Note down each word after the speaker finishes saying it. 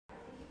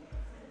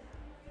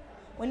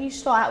When you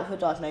start out with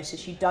a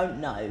diagnosis, you don't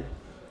know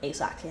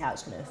exactly how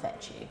it's going to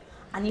affect you.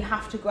 And you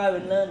have to grow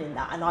and learn in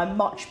that. And I'm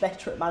much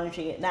better at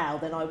managing it now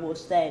than I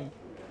was then.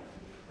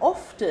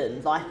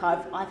 Often, like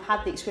I've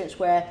had the experience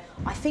where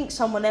I think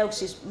someone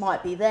else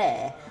might be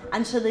there,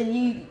 and so then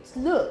you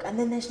look and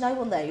then there's no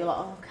one there. You're like,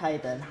 oh, okay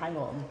then, hang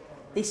on.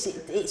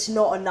 It's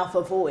not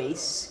another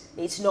voice.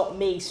 It's not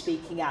me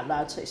speaking out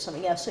loud, so it's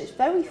something else. So it's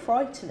very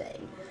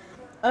frightening.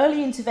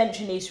 Early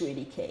intervention is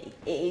really key.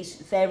 It is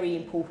very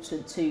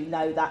important to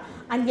know that.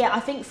 And yeah, I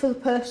think for the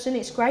person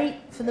it's great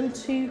for them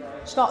to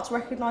start to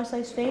recognise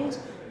those things,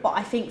 but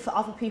I think for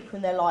other people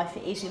in their life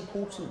it is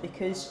important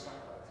because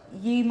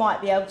you might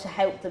be able to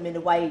help them in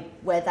a way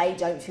where they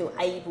don't feel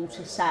able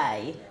to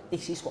say,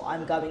 this is what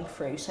I'm going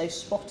through. So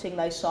spotting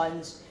those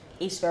signs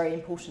is very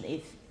important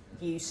if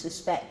you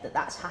suspect that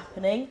that's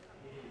happening.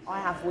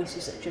 I have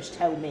voices that just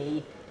tell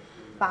me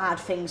bad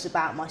things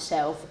about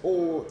myself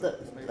or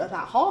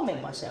about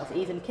harming myself,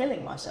 even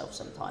killing myself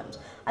sometimes.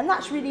 And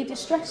that's really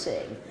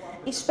distressing,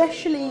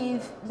 especially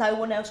if no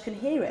one else can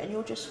hear it and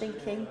you're just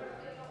thinking,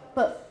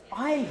 but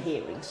I'm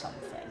hearing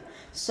something.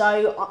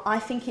 So I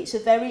think it's a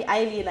very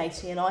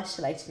alienating and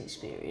isolating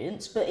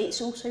experience, but it's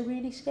also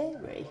really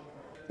scary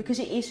because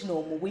it is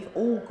normal. We've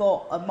all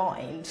got a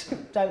mind,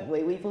 don't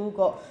we? We've all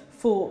got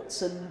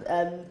thoughts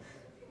and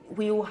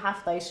we all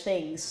have those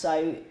things.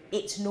 So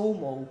it's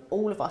normal.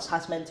 All of us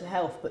has mental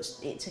health, but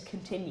it's a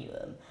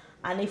continuum.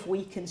 And if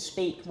we can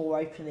speak more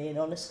openly and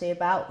honestly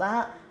about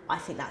that, I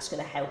think that's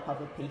going to help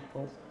other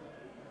people.